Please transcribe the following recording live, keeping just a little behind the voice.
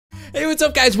Hey, what's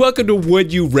up, guys? Welcome to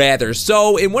Would You Rather.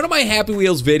 So, in one of my Happy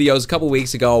Wheels videos a couple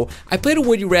weeks ago, I played a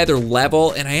Would You Rather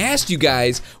level, and I asked you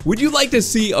guys, would you like to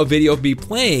see a video of me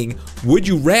playing Would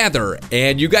You Rather?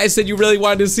 And you guys said you really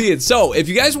wanted to see it. So, if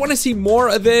you guys want to see more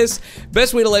of this,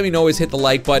 best way to let me know is hit the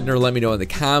like button or let me know in the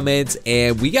comments.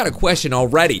 And we got a question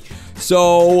already.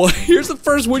 So, here's the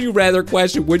first Would You Rather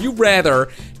question. Would you rather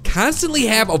constantly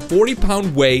have a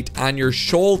 40-pound weight on your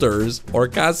shoulders or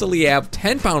constantly have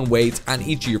 10-pound weights on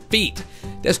each of your feet?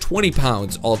 That's 20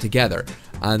 pounds altogether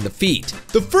on the feet.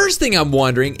 The first thing I'm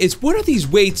wondering is, what are these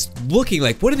weights looking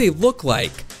like? What do they look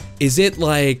like? Is it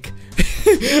like...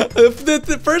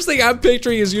 the first thing I'm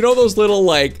picturing is, you know, those little,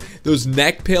 like, those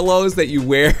neck pillows that you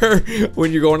wear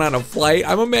when you're going on a flight?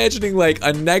 I'm imagining like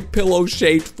a neck pillow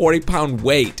shaped 40-pound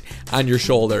weight on your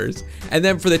shoulders. And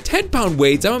then for the 10-pound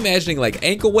weights, I'm imagining like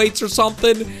ankle weights or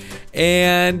something.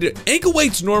 And ankle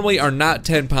weights normally are not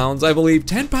 10 pounds, I believe.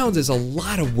 10 pounds is a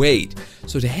lot of weight.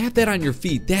 So to have that on your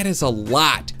feet, that is a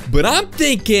lot. But I'm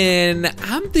thinking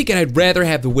I'd rather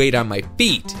have the weight on my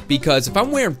feet, because if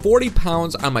I'm wearing 40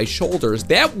 pounds on my shoulders,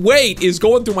 that weight is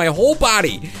going through my whole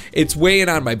body. It's weighing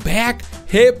on my back,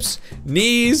 hips,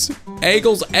 knees,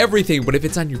 ankles, everything. But if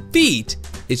it's on your feet,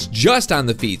 it's just on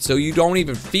the feet. So you don't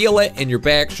even feel it in your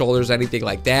back, shoulders, anything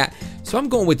like that. So I'm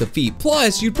going with the feet.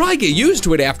 Plus, you'd probably get used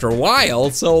to it after a while.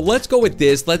 So let's go with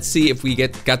this. Let's see if we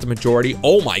got the majority.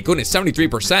 Oh my goodness,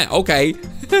 73%. Okay.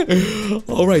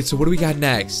 All right, so what do we got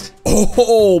next?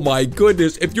 Oh my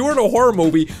goodness. If you were in a horror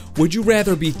movie, would you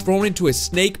rather be thrown into a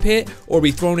snake pit or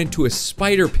be thrown into a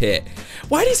spider pit?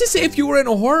 Why does it say if you were in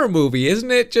a horror movie?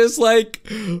 Isn't it just like,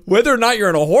 whether or not you're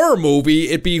in a horror movie,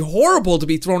 it'd be horrible to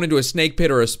be thrown into a snake pit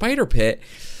or a spider pit.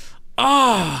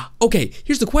 Okay,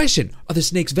 here's the question. Are the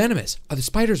snakes venomous? Are the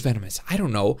spiders venomous? I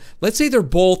don't know. Let's say they're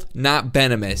both not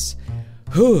venomous.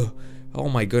 Whew. Oh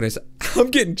my goodness. I'm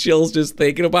getting chills just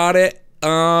thinking about it.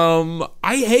 I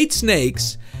hate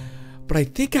snakes, but I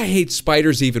think I hate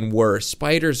spiders even worse.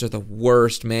 Spiders are the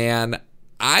worst, man.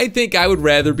 I think I would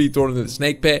rather be thrown into the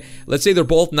snake pit. Let's say they're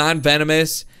both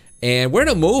non-venomous, and we're in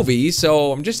a movie,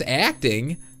 so I'm just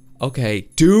acting. Okay,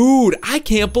 dude, I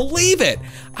can't believe it.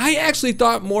 I actually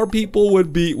thought more people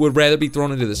would rather be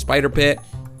thrown into the spider pit.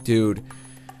 Dude.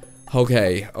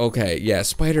 Okay, yeah,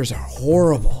 spiders are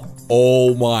horrible.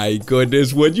 Oh my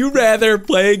goodness, would you rather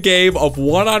play a game of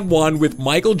one-on-one with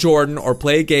Michael Jordan or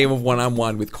play a game of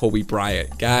one-on-one with Kobe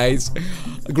Bryant? Guys,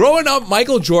 growing up,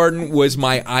 Michael Jordan was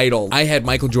my idol. I had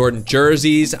Michael Jordan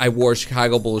jerseys, I wore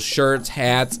Chicago Bulls shirts,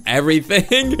 hats,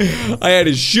 everything. I had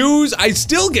his shoes. I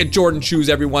still get Jordan shoes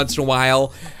every once in a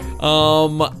while.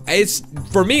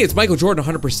 For me, it's Michael Jordan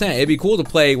 100%. It'd be cool to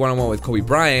play one-on-one with Kobe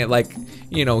Bryant, like,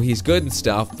 you know, he's good and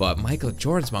stuff, but Michael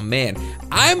Jordan's my man.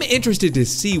 I'm interested to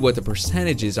see what the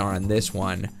percentages are on this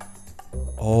one.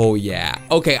 Oh, yeah.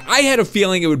 Okay, I had a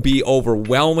feeling it would be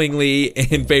overwhelmingly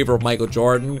in favor of Michael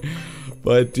Jordan.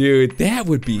 But, dude, that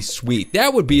would be sweet.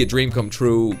 That would be a dream come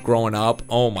true growing up.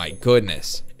 Oh, my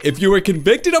goodness. If you were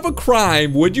convicted of a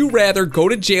crime, would you rather go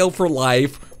to jail for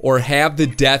life or have the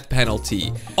death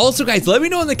penalty? Also, guys, let me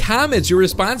know in the comments your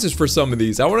responses for some of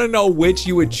these. I want to know which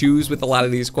you would choose with a lot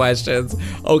of these questions.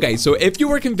 Okay, so if you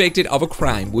were convicted of a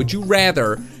crime, would you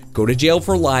rather go to jail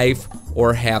for life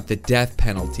or have the death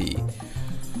penalty?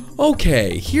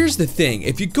 Okay, here's the thing.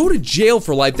 If you go to jail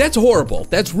for life, that's horrible.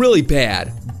 That's really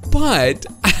bad. But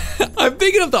I'm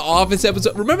thinking of the Office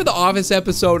episode. Remember the Office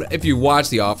episode, if you watch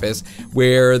The Office,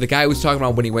 where the guy was talking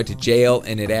about when he went to jail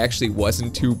and it actually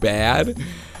wasn't too bad?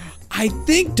 I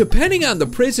think depending on the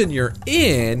prison you're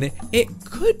in, it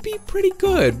could be pretty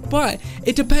good, but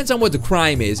it depends on what the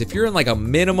crime is. If you're in like a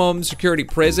minimum security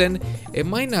prison, it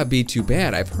might not be too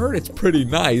bad. I've heard it's pretty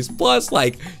nice. Plus,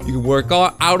 like, you can work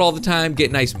out all the time,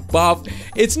 get nice and buff.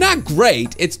 It's not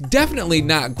great. It's definitely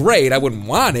not great. I wouldn't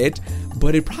want it,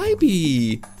 but I'd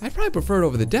probably prefer it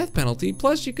over the death penalty.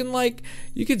 Plus, you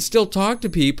can still talk to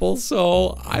people,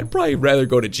 so I'd probably rather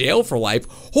go to jail for life.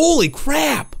 Holy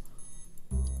crap!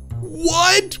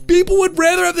 What? People would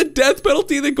rather have the death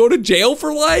penalty than go to jail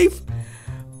for life?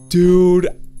 Dude,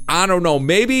 I don't know.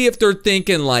 Maybe if they're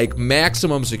thinking like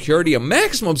maximum security, a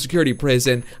maximum security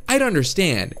prison, I'd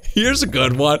understand. Here's a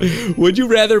good one. Would you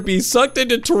rather be sucked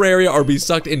into Terraria or be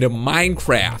sucked into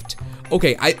Minecraft?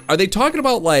 Okay, are they talking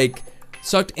about like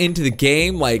sucked into the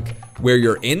game, like where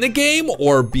you're in the game,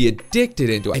 or be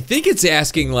addicted into it? I think it's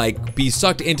asking like be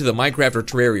sucked into the Minecraft or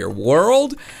Terraria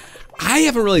world. I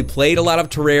haven't really played a lot of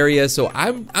Terraria, so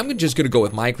I'm just gonna go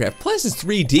with Minecraft. Plus, it's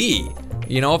 3D.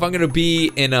 You know, if I'm gonna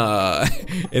be in a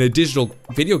digital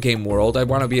video game world, I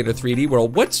want to be in a 3D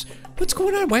world. What's What's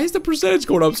going on? Why is the percentage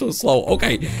going up so slow?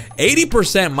 Okay,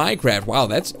 80% Minecraft. Wow,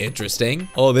 that's interesting.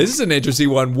 Oh, this is an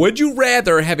interesting one. Would you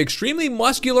rather have extremely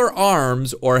muscular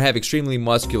arms or have extremely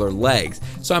muscular legs?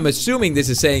 So I'm assuming this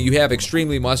is saying you have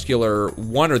extremely muscular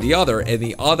one or the other, and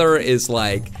the other is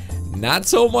like not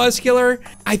so muscular.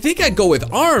 I think I'd go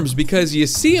with arms because you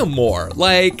see them more.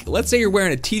 Like, let's say you're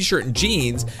wearing a t-shirt and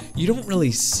jeans, you don't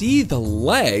really see the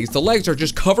legs. The legs are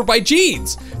just covered by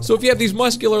jeans. So if you have these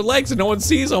muscular legs and no one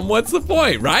sees them, what's the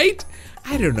point, right?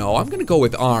 I don't know, I'm gonna go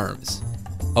with arms.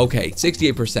 Okay,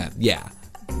 68%, yeah.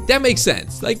 That makes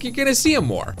sense, like you're gonna see them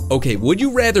more. Okay, would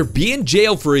you rather be in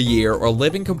jail for a year or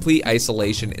live in complete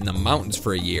isolation in the mountains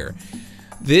for a year?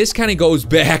 This kind of goes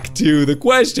back to the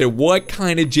question, what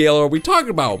kind of jail are we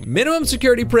talking about? Minimum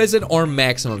security prison or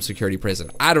maximum security prison?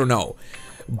 I don't know.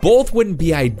 Both wouldn't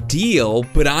be ideal,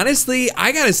 but honestly,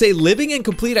 I gotta say living in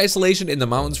complete isolation in the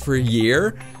mountains for a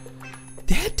year,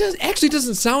 that actually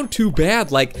doesn't sound too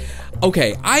bad. Like,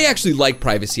 okay, I actually like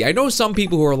privacy. I know some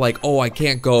people who are like, oh, I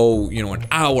can't go, you know, an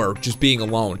hour just being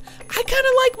alone. I kind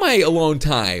of like my alone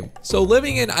time. So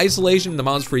living in isolation in the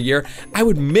mountains for a year, I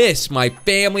would miss my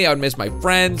family, I would miss my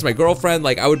friends, my girlfriend,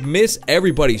 like I would miss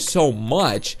everybody so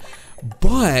much.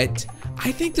 But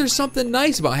I think there's something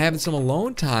nice about having some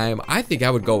alone time. I think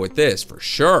I would go with this for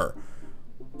sure.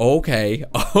 Okay,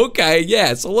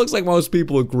 yeah, so it looks like most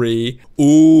people agree.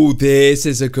 Ooh, this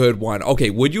is a good one. Okay,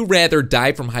 would you rather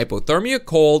die from hypothermia,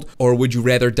 cold, or would you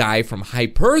rather die from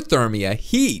hyperthermia,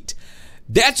 heat?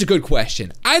 That's a good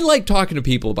question. I like talking to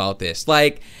people about this.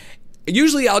 Like,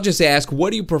 usually I'll just ask,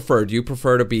 what do you prefer? Do you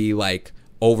prefer to be like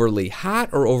overly hot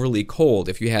or overly cold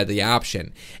if you had the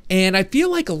option? And I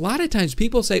feel like a lot of times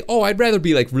people say, oh, I'd rather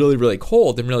be like really, really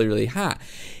cold than really, really hot.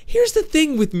 Here's the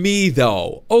thing with me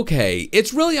though. Okay,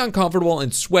 it's really uncomfortable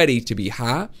and sweaty to be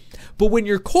hot, but when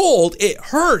you're cold, it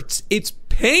hurts. It's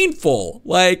painful.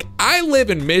 Like, I live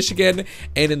in Michigan,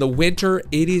 and in the winter,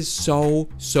 it is so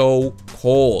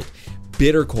cold.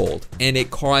 Bitter cold, and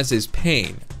it causes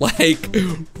pain. Like,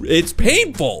 it's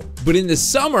painful. But in the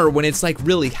summer, when it's like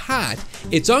really hot,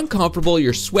 it's uncomfortable,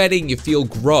 you're sweating, you feel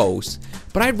gross,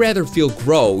 but I'd rather feel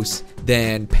gross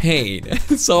than pain.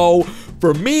 So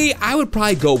for me, I would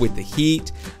probably go with the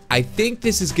heat. I think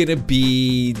this is gonna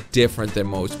be different than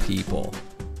most people.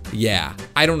 Yeah,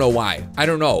 I don't know why. I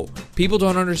don't know. People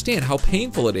don't understand how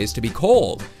painful it is to be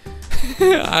cold.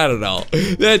 I don't know.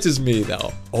 That's just me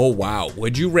though. Oh wow.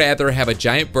 Would you rather have a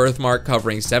giant birthmark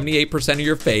covering 78% of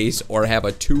your face or have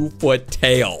a 2-foot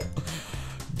tail?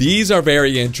 These are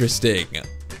very interesting.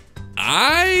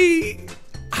 I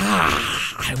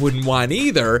wouldn't want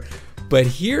either, but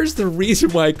here's the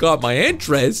reason why it caught my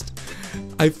interest.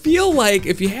 I feel like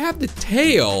if you have the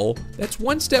tail, that's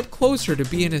one step closer to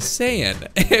being a Saiyan.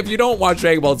 If you don't watch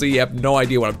Dragon Ball Z, you have no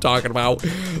idea what I'm talking about.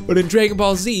 But in Dragon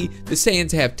Ball Z, the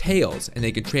Saiyans have tails, and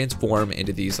they can transform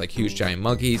into these like huge giant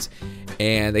monkeys,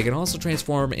 and they can also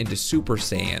transform into Super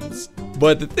Saiyans.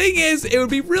 But the thing is, it would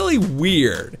be really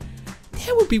weird.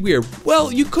 That would be weird.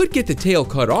 Well, you could get the tail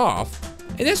cut off,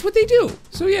 and that's what they do.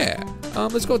 So yeah,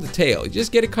 let's go with the tail. You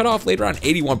just get it cut off later on,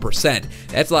 81%.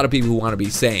 That's a lot of people who want to be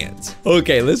Saiyans.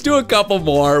 Okay, let's do a couple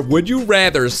more. Would you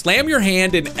rather slam your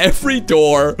hand in every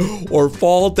door or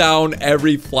fall down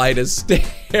every flight of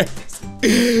stairs?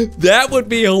 That would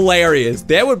be hilarious.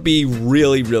 That would be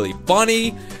really, really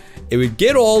funny. It would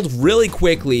get old really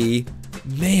quickly.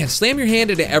 Man, slam your hand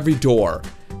into every door.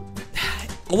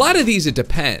 A lot of these, it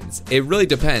depends. It really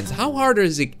depends. How hard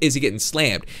is it getting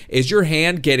slammed? Is your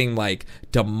hand getting like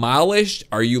demolished?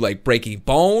 Are you like breaking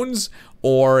bones?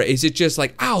 Or is it just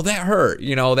like, ow, that hurt?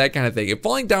 You know, that kind of thing. If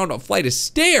falling down a flight of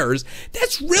stairs,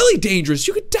 that's really dangerous.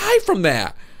 You could die from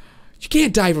that. You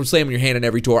can't die from slamming your hand in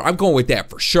every door. I'm going with that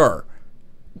for sure.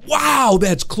 Wow,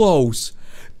 that's close.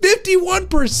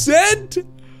 51%?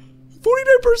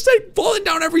 49% falling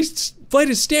down every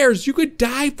flight of stairs. You could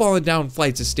die falling down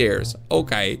flights of stairs.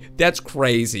 Okay, that's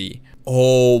crazy.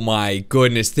 Oh my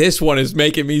goodness, this one is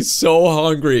making me so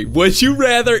hungry. Would you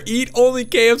rather eat only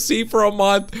KFC for a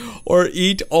month or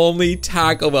eat only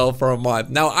Taco Bell for a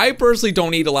month? Now, I personally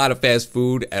don't eat a lot of fast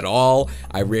food at all.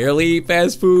 I rarely eat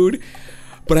fast food,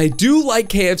 but I do like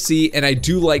KFC and I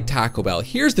do like Taco Bell.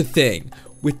 Here's the thing.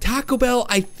 With Taco Bell,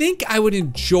 I think I would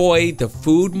enjoy the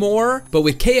food more, but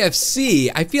with KFC,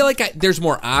 I feel like there's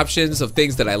more options of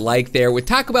things that I like there. With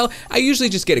Taco Bell, I usually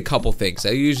just get a couple things.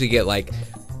 I usually get like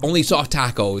only soft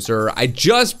tacos, or I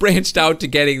just branched out to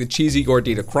getting the cheesy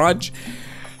gordita crunch.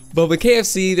 But with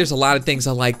KFC, there's a lot of things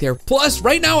I like there. Plus,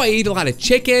 right now I eat a lot of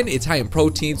chicken. It's high in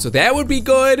protein, so that would be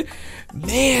good.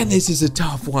 Man, this is a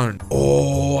tough one.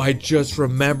 Oh, I just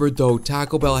remembered though.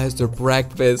 Taco Bell has their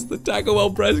breakfast. The Taco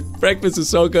Bell breakfast is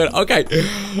so good. Okay,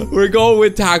 we're going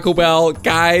with Taco Bell,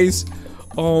 guys.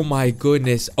 Oh my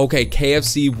goodness. Okay,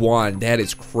 KFC won. That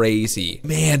is crazy.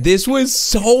 Man, this was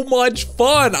so much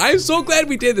fun. I'm so glad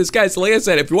we did this, guys. Like I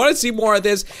said, if you want to see more of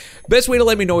this, best way to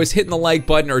let me know is hitting the like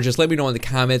button or just let me know in the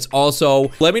comments. Also,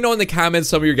 let me know in the comments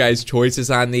some of your guys' choices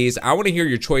on these. I want to hear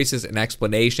your choices and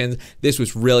explanations. This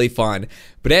was really fun.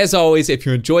 But as always, if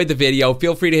you enjoyed the video,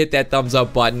 feel free to hit that thumbs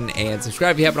up button and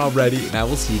subscribe if you haven't already. And I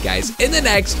will see you guys in the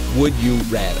next Would You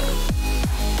Rather.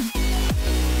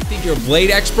 Think you're a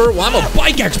blade expert? Well, I'm a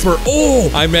bike expert. Oh,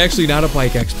 I'm actually not a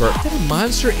bike expert. Is that a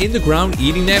monster in the ground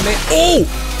eating that man? Oh,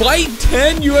 fight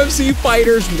 10 UFC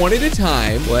fighters one at a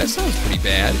time. Well, that sounds pretty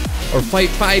bad. Or fight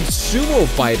 5 sumo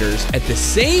fighters at the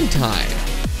same time.